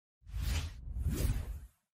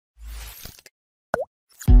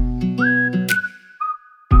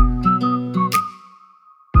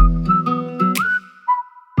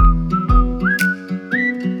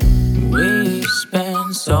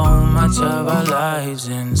much of our lives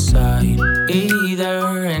inside,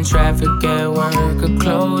 either in traffic at work or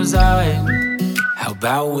close eyes. How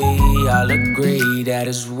about we all agree that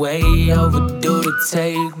it's way overdue to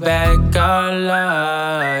take back our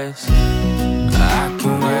lives? I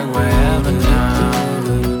can work wherever now.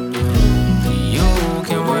 You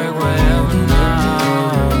can work wherever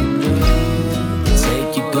now.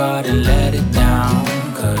 Take your guard and let it down,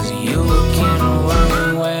 'cause you can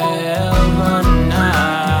work wherever now.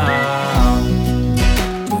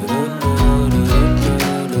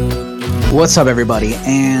 What's up, everybody,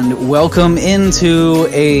 and welcome into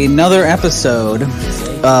another episode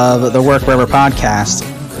of the Work Wherever podcast.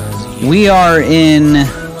 We're in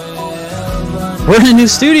a new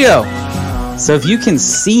studio, so if you can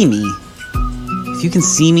see me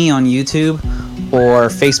on YouTube or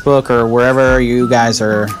Facebook or wherever you guys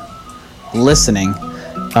are listening,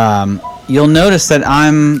 you'll notice that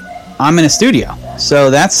I'm in a studio. So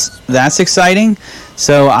that's exciting.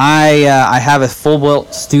 So I have a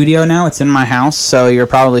full-built studio now. It's in my house, so you're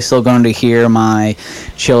probably still going to hear my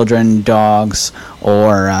children, dogs,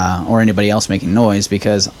 or anybody else making noise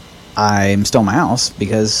because I'm still in my house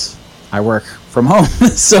because I work from home.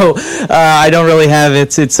 So I don't really have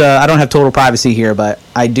I don't have total privacy here, but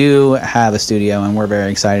I do have a studio, and we're very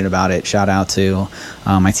excited about it. Shout out to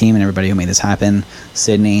my team and everybody who made this happen.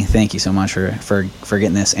 Sydney, thank you so much for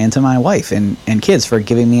getting this, and to my wife and kids for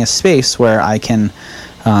giving me a space where I can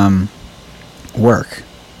work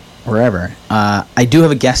wherever. I do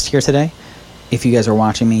have a guest here today. If you guys are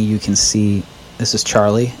watching me, you can see this is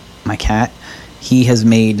Charlie, my cat. He has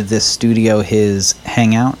made this studio his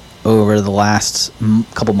hangout over the last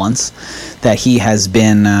couple months that he has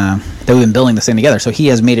been that we've been building this thing together. So he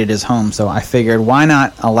has made it his home. So I figured, why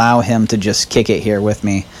not allow him to just kick it here with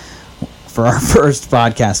me for our first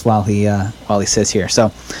podcast while he sits here.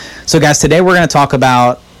 So guys, today we're going to talk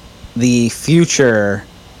about the future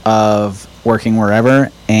of working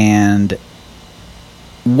wherever and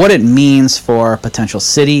what it means for potential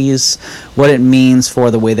cities, what it means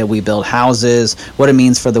for the way that we build houses, what it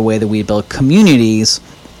means for the way that we build communities.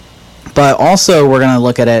 But also we're going to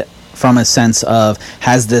look at it from a sense of,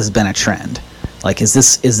 has this been a trend? Like, is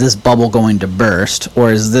this bubble going to burst,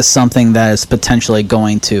 or is this something that is potentially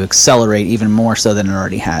going to accelerate even more so than it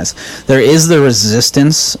already has? There is the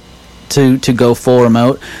resistance to go full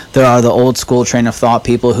remote. There are the old school train of thought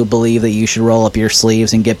people who believe that you should roll up your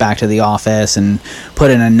sleeves and get back to the office and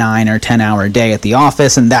put in a 9 or 10 hour day at the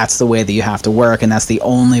office, and that's the way that you have to work, and that's the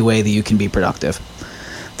only way that you can be productive.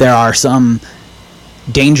 There are some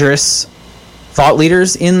dangerous thought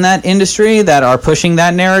leaders in that industry that are pushing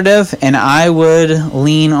that narrative, and I would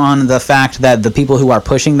lean on the fact that the people who are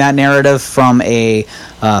pushing that narrative from a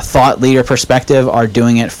thought leader perspective are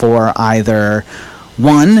doing it for either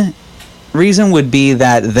one reason would be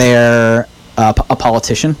that they're a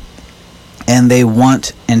politician and they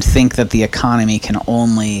want and think that the economy can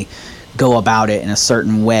only go about it in a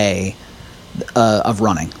certain way of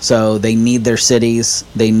running. So they need their cities,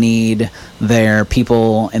 they need their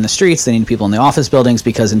people in the streets, they need people in the office buildings,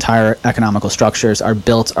 because entire economical structures are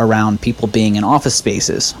built around people being in office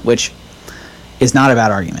spaces, which is not a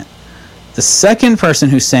bad argument. The second person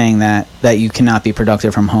who's saying that you cannot be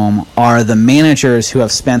productive from home are the managers who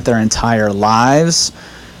have spent their entire lives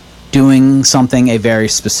doing something a very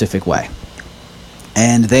specific way.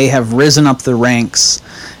 And they have risen up the ranks,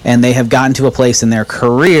 and they have gotten to a place in their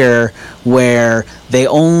career where they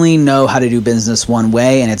only know how to do business one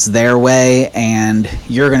way, and it's their way, and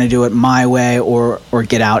you're going to do it my way or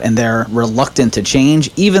get out. And they're reluctant to change,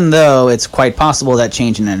 even though it's quite possible that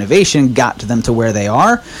change and innovation got to them to where they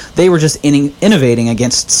are. They were just innovating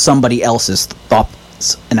against somebody else's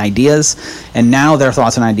thoughts and ideas, and now their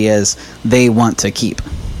thoughts and ideas they want to keep.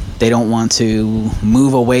 They don't want to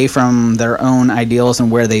move away from their own ideals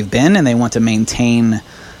and where they've been, and they want to maintain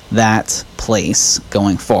that place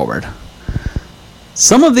going forward.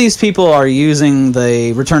 Some of these people are using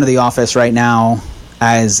the return to the office right now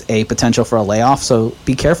as a potential for a layoff, so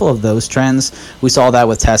be careful of those trends. We saw that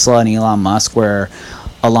with Tesla and Elon Musk, where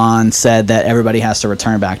Elon said that everybody has to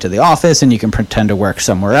return back to the office and you can pretend to work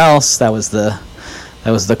somewhere else. That was the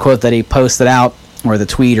quote that he posted out, or the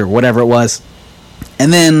tweet, or whatever it was.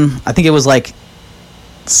 And then I think it was like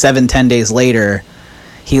 7-10 days later,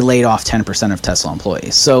 he laid off 10% of Tesla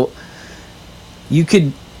employees. So you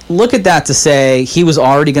could look at that to say he was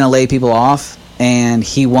already going to lay people off, and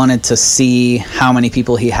he wanted to see how many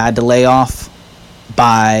people he had to lay off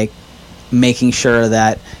by making sure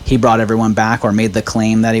that he brought everyone back, or made the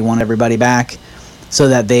claim that he wanted everybody back, so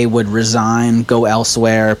that they would resign, go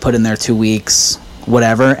elsewhere, put in their 2 weeks,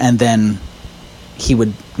 whatever, and then he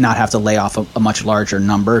would not have to lay off a much larger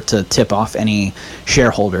number to tip off any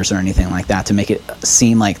shareholders or anything like that to make it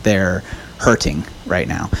seem like they're hurting right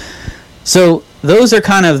now. So those are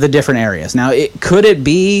kind of the different areas. Now, could it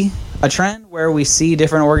be a trend where we see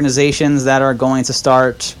different organizations that are going to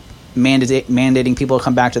start mandating people to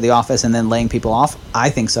come back to the office and then laying people off? I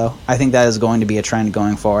think so. I think that is going to be a trend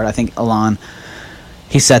going forward. I think Elon,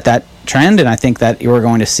 he set that trend, and I think that we're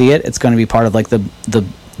going to see it. It's going to be part of like the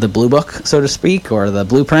blue book, so to speak, or the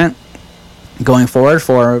blueprint going forward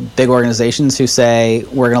for big organizations who say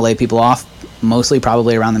we're going to lay people off, mostly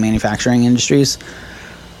probably around the manufacturing industries,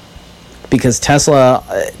 because Tesla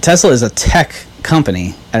is a tech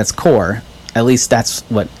company at its core. At least that's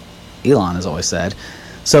what Elon has always said.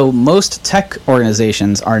 So most tech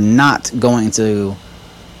organizations are not going to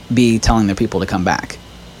be telling their people to come back.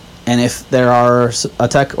 And if there are a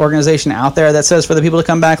tech organization out there that says for the people to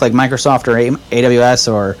come back, like Microsoft or AWS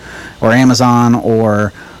or Amazon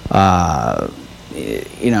or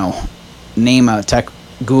name a tech,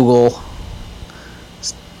 Google,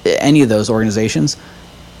 any of those organizations,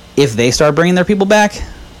 if they start bringing their people back,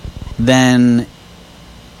 then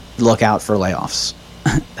look out for layoffs.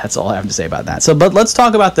 That's all I have to say about that. But let's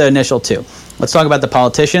talk about the initial two. Let's talk about the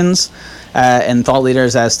politicians and thought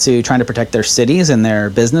leaders as to trying to protect their cities and their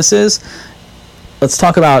businesses. Let's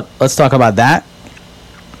talk about that,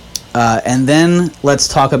 and then let's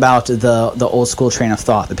talk about the old school train of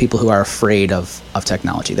thought, the people who are afraid of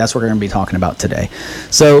technology. That's what we're going to be talking about today.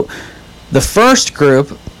 So the first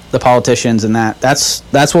group, the politicians, and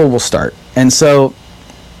that's where we'll start. And so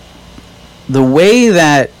the way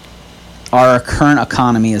that our current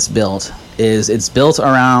economy is built is it's built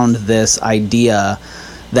around this idea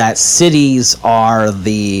that cities are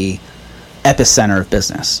the epicenter of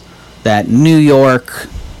business. That New York,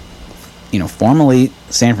 formerly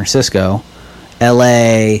San Francisco,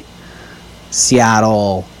 LA,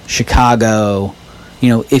 Seattle, Chicago,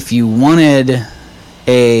 if you wanted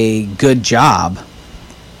a good job,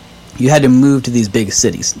 you had to move to these big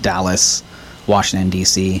cities, Dallas, Washington,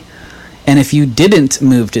 D.C., and if you didn't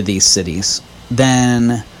move to these cities,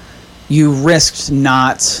 then you risked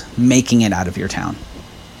not making it out of your town,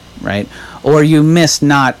 right? Or you missed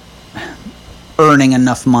not earning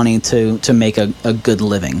enough money to make a good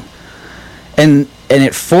living. And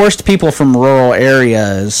it forced people from rural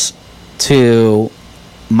areas to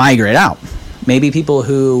migrate out. Maybe people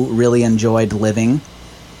who really enjoyed living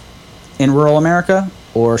in rural America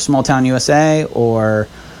or small town USA or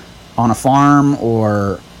on a farm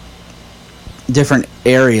or different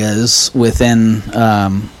areas within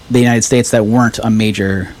the United States that weren't a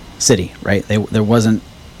major city, right? There wasn't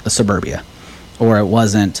a suburbia, or it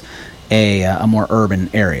wasn't a more urban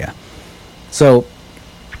area. So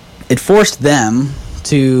it forced them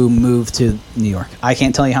to move to New York. I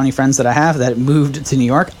can't tell you how many friends that I have that moved to New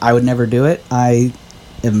York. I would never do it. I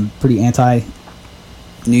am pretty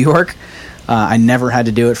anti-New York. I never had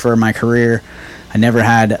to do it for my career. I never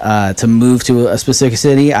had to move to a specific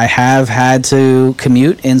city. I have had to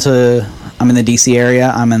commute I'm in the D.C.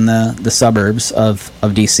 area. I'm in the suburbs of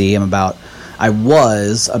D.C. I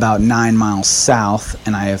was about 9 miles south,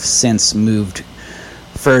 and I have since moved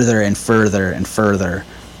further and further and further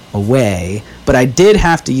away. But I did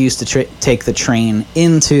have to take the train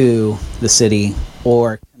into the city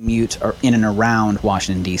or commute in and around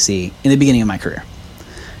Washington, D.C. in the beginning of my career.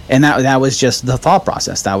 And that was just the thought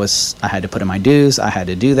process. I had to put in my dues. I had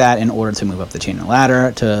to do that in order to move up the chain of the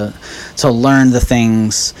ladder, to learn the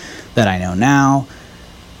things that I know now.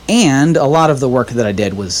 And a lot of the work that I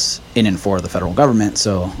did was in and for the federal government,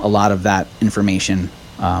 so a lot of that information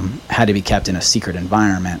had to be kept in a secret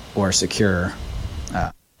environment or a secure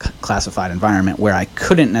classified environment where I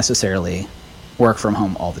couldn't necessarily work from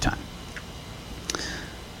home all the time.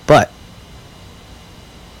 But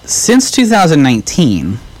since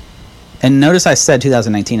 2019, and notice I said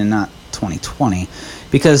 2019 and not 2020,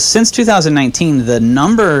 because since 2019, the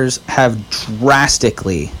numbers have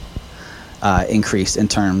drastically increased in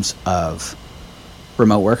terms of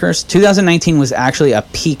remote workers. 2019 was actually a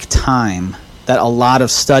peak time that a lot of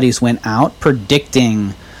studies went out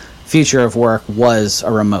predicting future of work was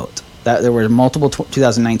a remote. That there were multiple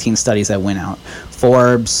 2019 studies that went out.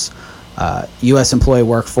 Forbes, U.S. Employee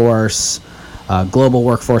Workforce, Global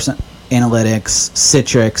Workforce Analytics,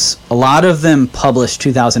 Citrix, a lot of them published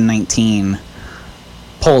 2019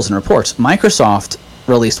 polls and reports. Microsoft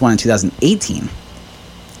released one in 2018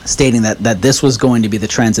 stating that this was going to be the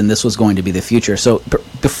trends and this was going to be the future. So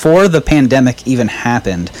before the pandemic even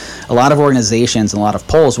happened, a lot of organizations and a lot of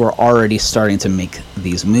polls were already starting to make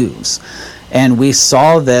these moves. And we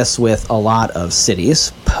saw this with a lot of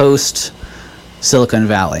cities post Silicon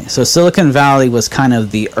Valley. So Silicon Valley was kind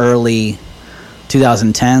of the early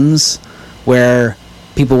 2010s where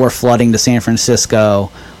people were flooding to San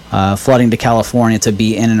Francisco, flooding to California to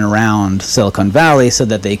be in and around Silicon Valley so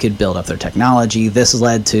that they could build up their technology. This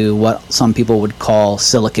led to what some people would call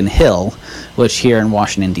Silicon Hill, which here in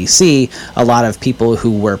Washington, D.C., a lot of people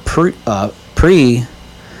who were pre-Silicon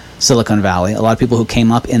Valley, a lot of people who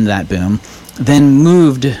came up in that boom, then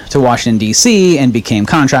moved to Washington, D.C. and became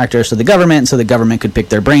contractors to the government so the government could pick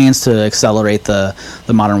their brains to accelerate the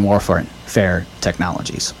modern warfare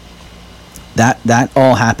technologies. That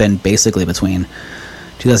all happened basically between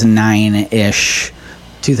 2009-ish,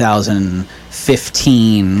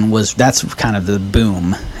 2015 that's kind of the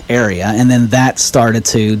boom area, and then that started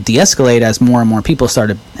to de-escalate as more and more people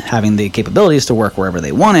started having the capabilities to work wherever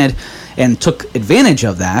they wanted and took advantage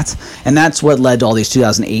of that, and that's what led to all these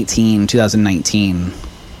 2018, 2019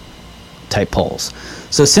 type polls.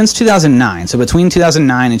 So since 2009, so between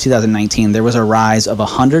 2009 and 2019, there was a rise of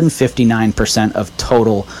 159% of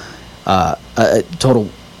total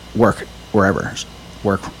work wherever,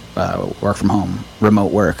 work from home,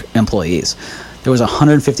 remote work employees. There was a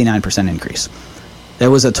 159% increase.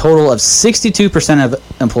 There was a total of 62% of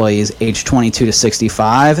employees aged 22 to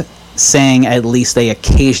 65 saying at least they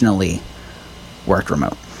occasionally worked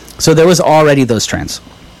remote. So there was already those trends.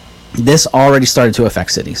 This already started to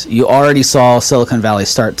affect cities. You already saw Silicon Valley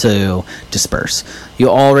start to disperse. You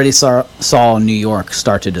already saw New York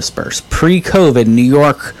start to disperse. Pre-COVID, New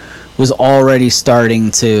York was already starting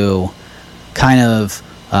to kind of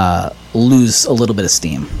lose a little bit of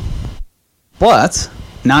steam. But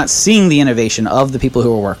not seeing the innovation of the people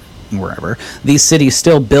who are working wherever, these cities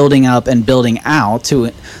still building up and building out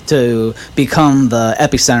to become the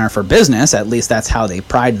epicenter for business. At least that's how they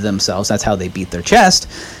prided themselves. That's how they beat their chest.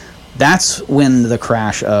 That's when the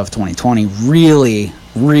crash of 2020 really,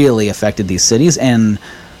 really affected these cities, and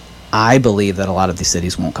I believe that a lot of these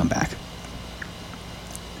cities won't come back.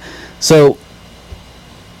 So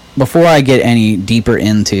before I get any deeper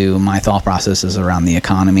into my thought processes around the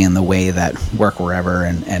economy and the way that work wherever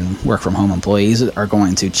and work from home employees are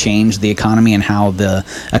going to change the economy and how the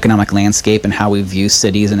economic landscape and how we view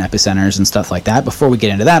cities and epicenters and stuff like that, before we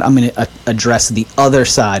get into that, I'm going to address the other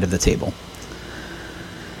side of the table.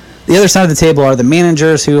 The other side of the table are the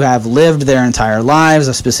managers who have lived their entire lives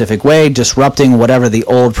a specific way, disrupting whatever the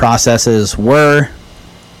old processes were,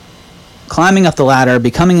 climbing up the ladder,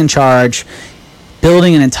 becoming in charge,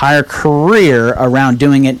 building an entire career around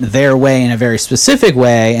doing it their way in a very specific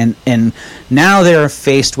way, and now they're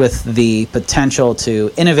faced with the potential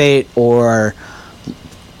to innovate or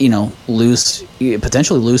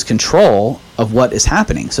potentially lose control of what is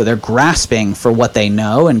happening. So they're grasping for what they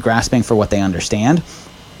know and grasping for what they understand.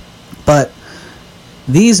 But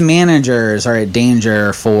these managers are at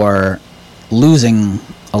danger for losing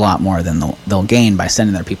a lot more than they'll gain by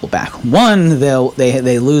sending their people back. One,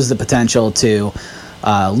 they lose the potential to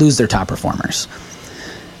lose their top performers.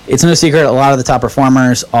 It's no secret a lot of the top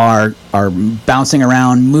performers are bouncing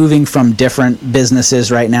around, moving from different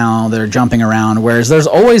businesses right now. They're jumping around, whereas there's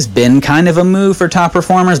always been kind of a move for top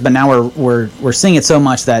performers, but now we're seeing it so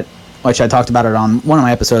much that, which I talked about it on one of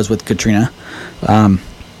my episodes with Katrina,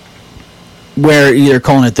 where you're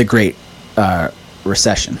calling it the Great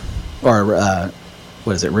Recession, or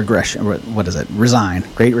what is it? Regression? What is it? Resign?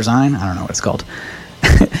 Great Resign? I don't know what it's called.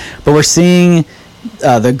 But we're seeing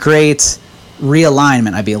the Great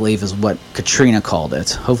Realignment, I believe, is what Katrina called it.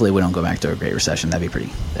 Hopefully, we don't go back to a Great Recession. That'd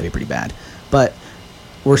be pretty bad. But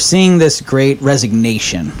we're seeing this Great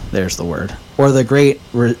Resignation. There's the word, or the Great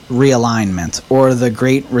Realignment, or the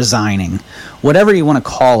Great Resigning, whatever you want to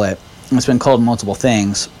call it. It's been called multiple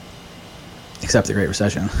things, except the Great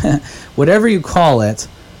Recession. Whatever you call it,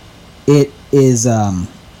 it is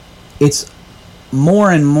it's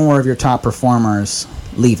more and more of your top performers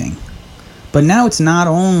leaving. But now it's not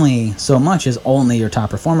only so much as only your top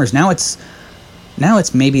performers. Now it's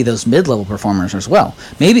maybe those mid-level performers as well.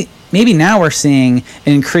 Maybe now we're seeing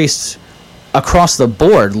an increase across the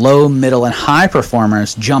board, low, middle, and high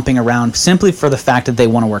performers jumping around simply for the fact that they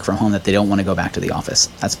want to work from home, that they don't want to go back to the office.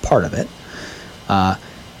 That's part of it.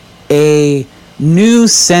 A new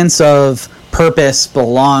sense of purpose,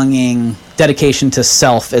 belonging, dedication to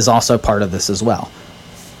self is also part of this as well.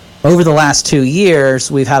 Over the last 2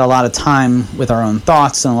 years, we've had a lot of time with our own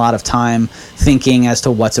thoughts and a lot of time thinking as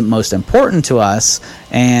to what's most important to us.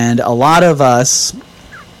 And a lot of us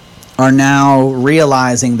are now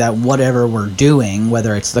realizing that whatever we're doing,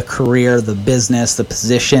 whether it's the career, the business, the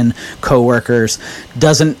position, coworkers,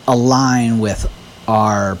 doesn't align with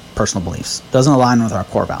our personal beliefs, doesn't align with our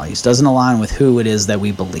core values, doesn't align with who it is that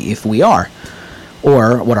we believe we are.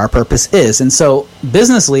 or what our purpose is. And so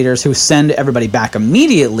business leaders who send everybody back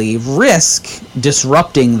immediately risk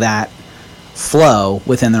disrupting that flow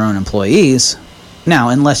within their own employees. Now,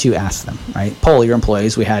 unless you ask them, right? Poll your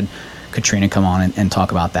employees. We had Katrina come on and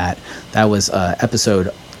talk about that. That was episode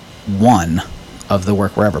 1 of the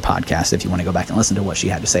Work Wherever podcast, if you want to go back and listen to what she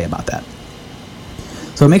had to say about that.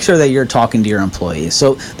 So make sure that you're talking to your employees.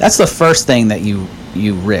 So that's the first thing that you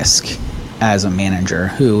risk as a manager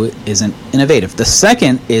who isn't innovative. The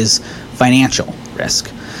second is financial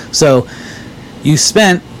risk. So you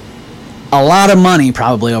spent a lot of money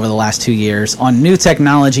probably over the last 2 years on new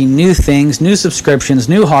technology, new things, new subscriptions,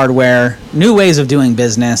 new hardware, new ways of doing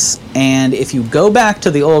business. And if you go back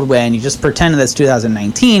to the old way and you just pretend that's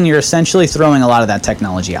 2019, you're essentially throwing a lot of that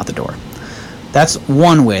technology out the door. That's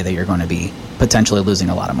one way that you're going to be potentially losing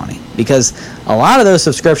a lot of money, because a lot of those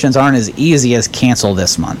subscriptions aren't as easy as cancel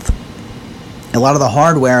this month. A lot of the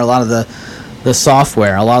hardware, a lot of the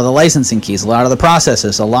software, a lot of the licensing keys, a lot of the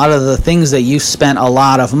processes, a lot of the things that you spent a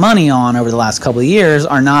lot of money on over the last couple of years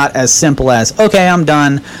are not as simple as, okay, I'm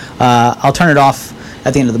done, I'll turn it off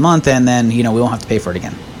at the end of the month, and then we won't have to pay for it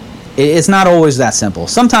again. It's not always that simple.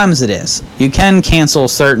 Sometimes it is. You can cancel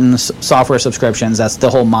certain software subscriptions. That's the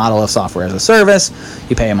whole model of software as a service.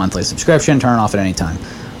 You pay a monthly subscription, turn it off at any time.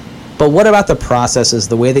 But what about the processes,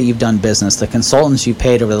 the way that you've done business, the consultants you've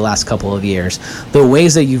paid over the last couple of years, the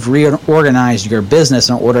ways that you've reorganized your business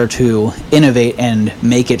in order to innovate and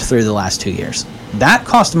make it through the last 2 years? That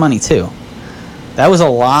cost money too. That was a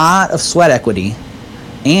lot of sweat equity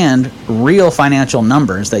and real financial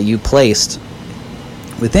numbers that you placed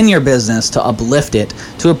within your business to uplift it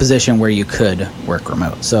to a position where you could work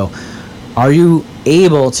remote. So are you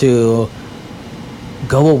able to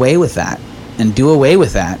go away with that and do away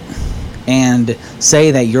with that and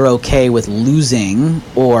say that you're okay with losing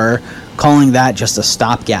or calling that just a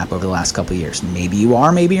stopgap over the last couple of years? Maybe you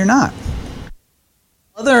are, maybe you're not.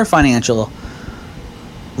 Other financial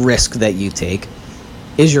risk that you take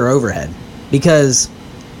is your overhead, because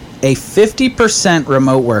a 50%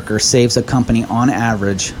 remote worker saves a company on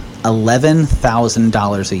average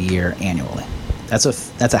 $11,000 a year annually. That's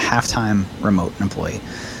a half-time remote employee.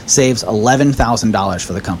 Saves $11,000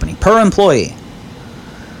 for the company per employee.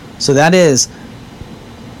 So that is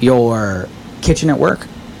your kitchen at work.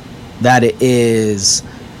 That is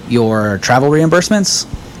your travel reimbursements.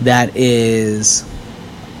 That is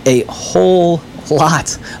a whole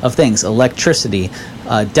lot of things. Electricity,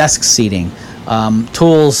 desk seating,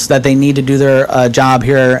 tools that they need to do their job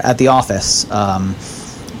here at the office,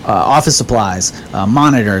 office supplies,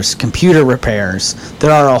 monitors, computer repairs.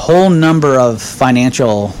 There are a whole number of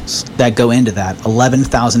financials that go into that.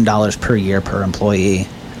 $11,000 per year per employee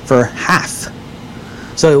for half.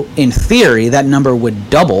 So in theory, that number would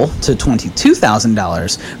double to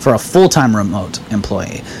 $22,000 for a full-time remote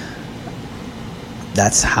employee.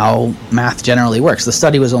 That's how math generally works. The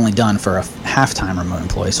study was only done for a half-time remote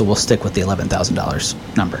employee, so we'll stick with the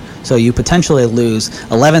 $11,000 number. So you potentially lose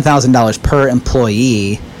 $11,000 per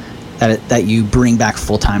employee that you bring back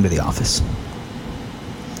full-time to the office.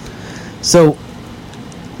 So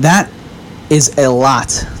that is a lot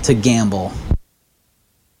to gamble.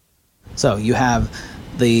 So you have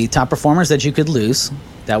the top performers that you could lose.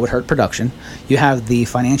 That would hurt production. You have the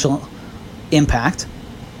financial impact,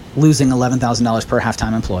 losing $11,000 per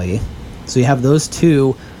half-time employee. So you have those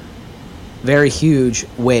two very huge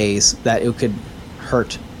ways that it could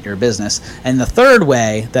hurt your business. And the third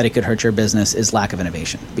way that it could hurt your business is lack of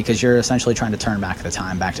innovation, because you're essentially trying to turn back the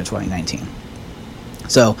time back to 2019.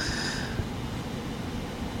 So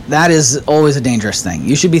that is always a dangerous thing.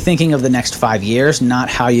 You should be thinking of the next 5 years, not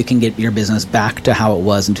how you can get your business back to how it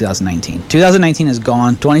was in 2019. 2019 is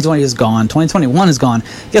gone. 2020 is gone. 2021 is gone.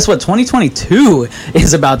 Guess what? 2022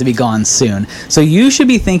 is about to be gone soon. So you should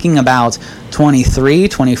be thinking about 23,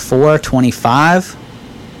 24, 25,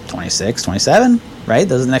 26, 27, right?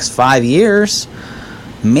 Those are the next 5 years.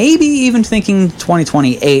 Maybe even thinking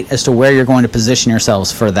 2028 as to where you're going to position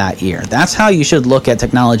yourselves for that year. That's how you should look at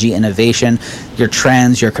technology innovation, your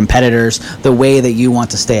trends, your competitors, the way that you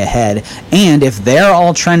want to stay ahead. And if they're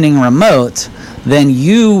all trending remote, then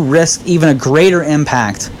you risk even a greater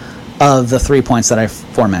impact of the 3 points that I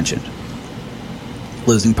aforementioned.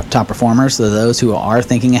 Losing top performers, so those who are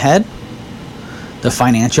thinking ahead, the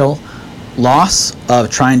financial loss of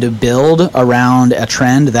trying to build around a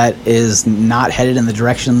trend that is not headed in the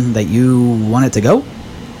direction that you want it to go,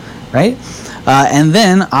 right? And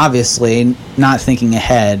then, obviously, not thinking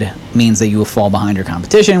ahead means that you will fall behind your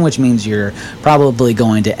competition, which means you're probably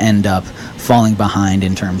going to end up falling behind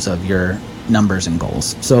in terms of your numbers and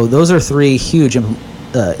goals. So those are three huge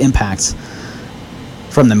impacts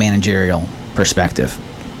from the managerial perspective.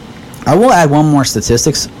 I will add one more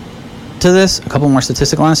statistics to this, a couple more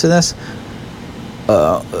statistical lines to this.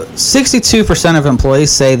 62% of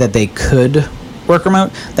employees say that they could work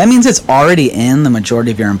remote. That means it's already in the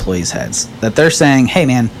majority of your employees' heads. That they're saying, hey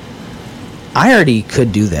man, I already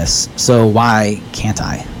could do this, so why can't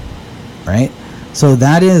I? Right? So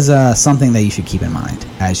that is something that you should keep in mind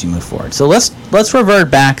as you move forward. So let's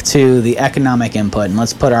revert back to the economic input, and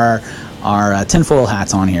let's put our tinfoil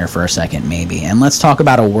hats on here for a second maybe, and let's talk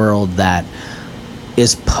about a world that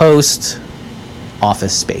is post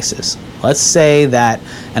office spaces. Let's say that,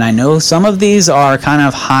 and I know some of these are kind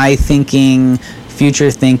of high thinking,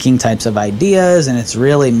 future thinking types of ideas, and it's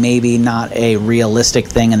really maybe not a realistic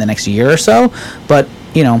thing in the next year or so, but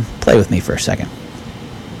play with me for a second.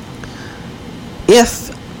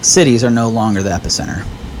 If cities are no longer the epicenter,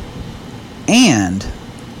 and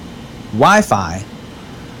Wi-Fi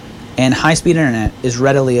and high-speed internet is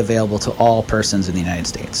readily available to all persons in the United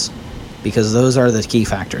States, because those are the key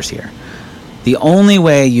factors here. The only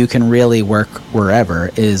way you can really work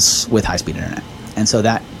wherever is with high-speed internet. And so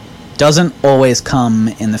that doesn't always come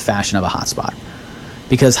in the fashion of a hotspot,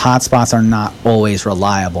 because hotspots are not always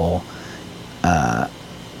reliable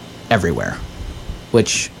everywhere,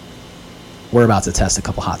 which we're about to test a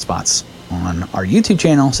couple hotspots on our YouTube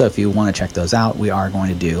channel. So if you want to check those out, we are going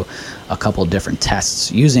to do a couple different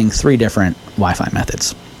tests using 3 different Wi-Fi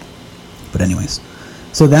methods. But anyways,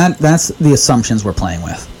 so that's the assumptions we're playing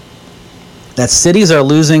with. That cities are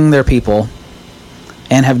losing their people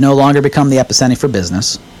and have no longer become the epicenter for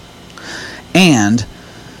business. And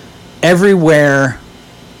everywhere,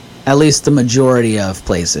 at least the majority of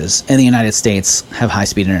places in the United States, have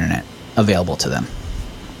high-speed internet available to them.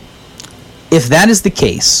 If that is the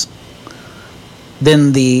case,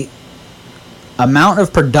 then the amount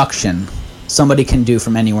of production somebody can do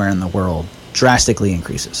from anywhere in the world drastically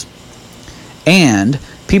increases. And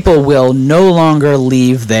people will no longer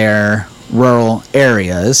leave their rural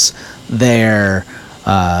areas, their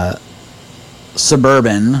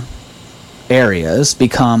suburban areas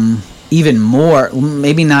become even more,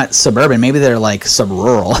 maybe not suburban, maybe they're like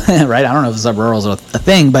sub-rural, right? I don't know if sub-rural is a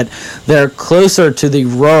thing, but they're closer to the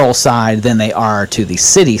rural side than they are to the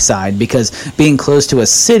city side, because being close to a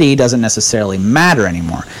city doesn't necessarily matter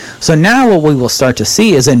anymore. So now what we will start to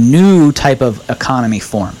see is a new type of economy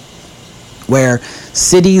form, where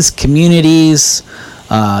cities, communities,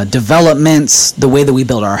 developments, the way that we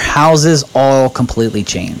build our houses all completely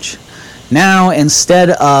change. Now,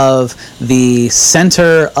 instead of the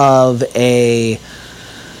center of a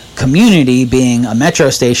community being a metro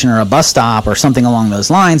station or a bus stop or something along those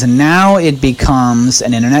lines, and now it becomes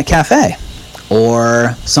an internet cafe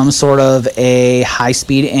or some sort of a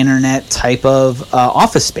high-speed internet type of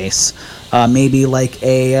office space, maybe like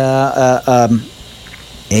a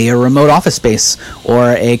remote office space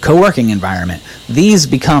or a co-working environment. These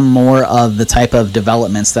become more of the type of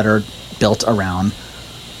developments that are built around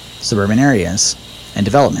suburban areas and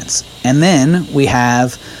developments. And then we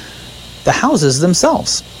have the houses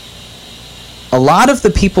themselves. A lot of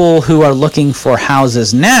the people who are looking for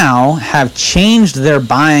houses now have changed their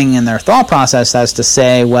buying and their thought process as to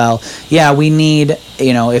say, well, yeah, we need,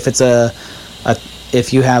 if it's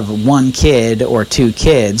if you have 1 kid or 2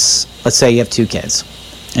 kids, let's say you have 2 kids.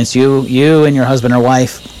 It's you and your husband or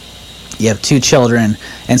wife. You have 2 children.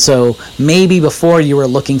 And so maybe before you were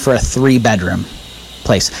looking for a 3-bedroom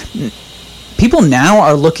place. People now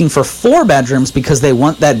are looking for 4 bedrooms because they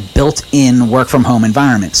want that built-in work-from-home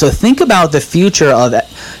environment. So think about the future of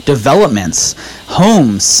developments,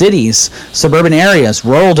 homes, cities, suburban areas,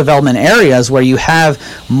 rural development areas where you have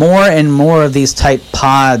more and more of these type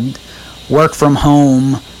pod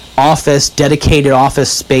work-from-home dedicated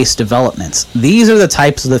office space developments. These are the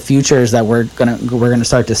types of the futures that we're gonna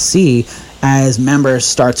start to see as members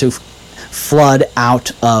start to flood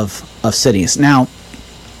out of cities. Now,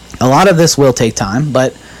 a lot of this will take time,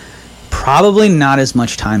 but probably not as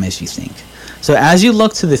much time as you think. So as you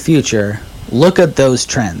look to the future, look at those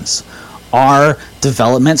trends. Are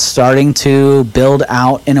developments starting to build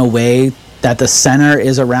out in a way that the center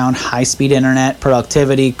is around high-speed internet,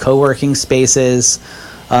 productivity, co-working spaces,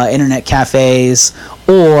 internet cafes,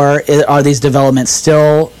 or are these developments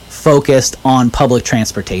still focused on public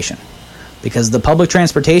transportation? Because the public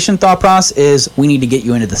transportation thought process is we need to get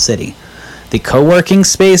you into the city. The co-working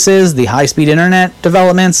spaces, the high-speed internet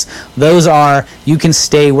developments, those are you can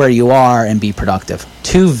stay where you are and be productive.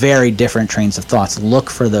 2 very different trains of thoughts. Look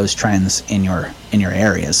for those trends in your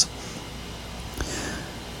areas.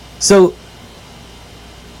 So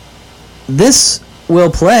this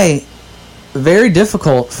will play very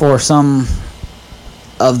difficult for some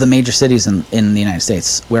of the major cities in the United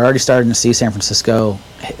States. We're already starting to see San Francisco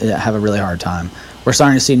have a really hard time. We're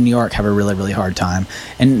starting to see New York have a really, really hard time.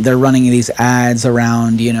 And they're running these ads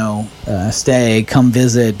around, stay, come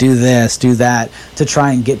visit, do this, do that, to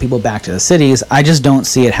try and get people back to the cities. I just don't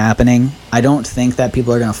see it happening. I don't think that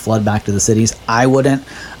people are going to flood back to the cities. I wouldn't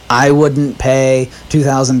pay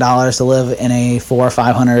 $2,000 to live in a 400 or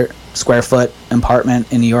 500 square foot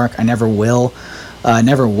apartment in New York. I never will.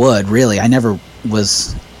 Never would, really. I never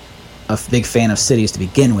was a big fan of cities to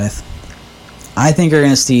begin with. I think you're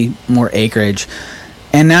going to see more acreage.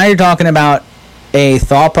 And now you're talking about a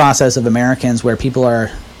thought process of Americans where people are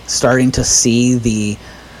starting to see the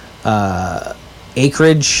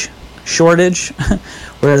acreage shortage,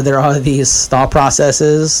 where there are these thought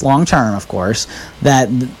processes, long term, of course, that,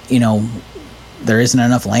 there isn't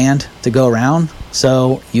enough land to go around.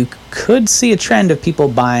 So you could see a trend of people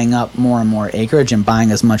buying up more and more acreage and buying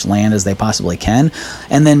as much land as they possibly can,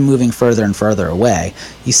 and then moving further and further away.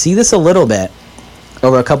 You see this a little bit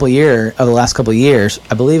over the last couple of years.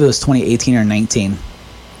 I believe it was 2018 or 19.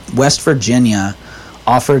 West Virginia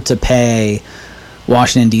offered to pay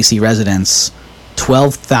Washington, D.C. residents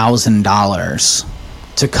 $12,000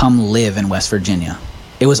 to come live in West Virginia.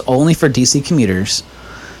 It was only for D.C. commuters.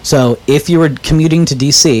 So if you were commuting to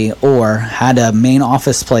D.C. or had a main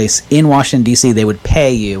office place in Washington, D.C., they would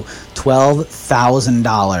pay you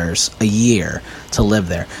 $12,000 a year to live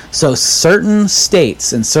there. So certain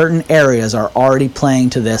states and certain areas are already playing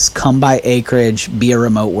to this come by acreage, be a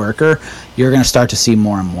remote worker. You're going to start to see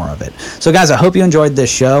more and more of it. So guys, I hope you enjoyed this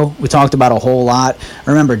show. We talked about a whole lot.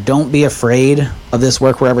 Remember, don't be afraid of this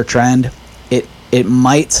work wherever trend. It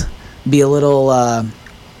might be a little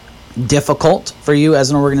difficult for you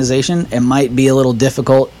as an organization. It might be a little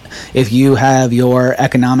difficult if you have your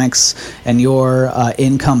economics and your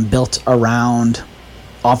income built around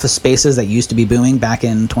office spaces that used to be booming back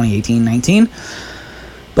in 2018-19.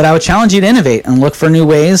 But I would challenge you to innovate and look for new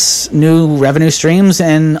ways, new revenue streams,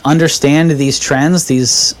 and understand these trends,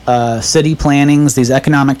 these city plannings, these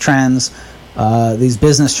economic trends, these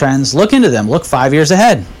business trends. Look into them. Look 5 years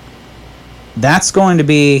ahead. That's going to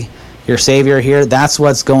be your savior here. That's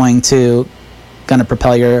what's going to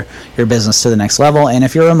propel your business to the next level. And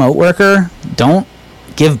if you're a remote worker, don't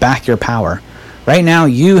give back your power. Right now,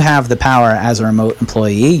 you have the power as a remote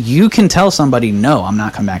employee. You can tell somebody, no, I'm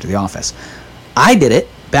not coming back to the office. I did it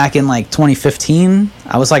back in 2015.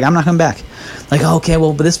 I was like, I'm not coming back. Like, okay,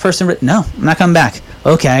 well, but this person, no, I'm not coming back.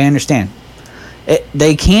 Okay, I understand.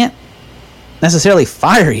 They can't necessarily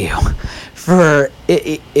fire you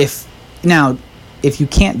if you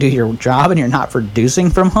can't do your job and you're not producing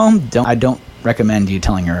from home. I don't recommend you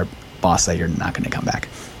telling your boss that you're not going to come back,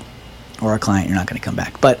 or a client you're not going to come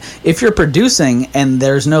back. But if you're producing and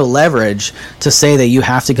there's no leverage to say that you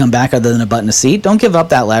have to come back other than a butt in a seat, don't give up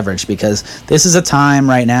that leverage, because this is a time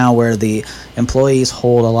right now where the employees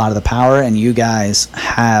hold a lot of the power, and you guys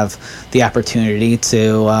have the opportunity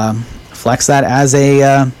to flex that as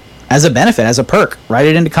a benefit, as a perk. Write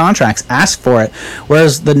it into contracts, ask for it.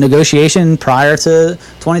 Whereas the negotiation prior to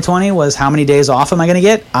 2020 was, how many days off am I going to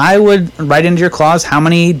get? I would write into your clause, how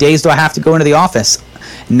many days do I have to go into the office?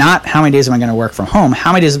 Not how many days am I going to work from home?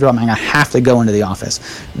 How many days am I going to have to go into the office?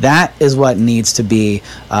 That is what needs to be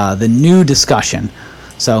the new discussion.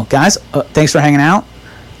 So guys, thanks for hanging out.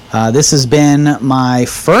 This has been my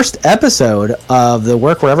first episode of the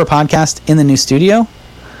Work Wherever podcast in the new studio.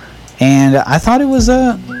 And I thought it was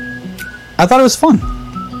fun.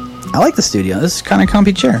 I like the studio. This is kind of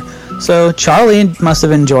comfy chair. So Charlie must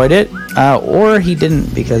have enjoyed it, or he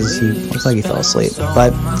didn't, because he looks like he fell asleep.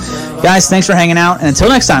 But guys, thanks for hanging out, and until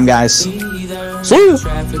next time, guys, see you.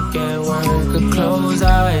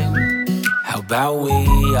 How about we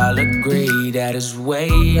all agree that it's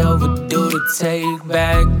way overdue to take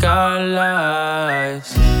back our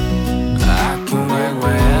lives? I can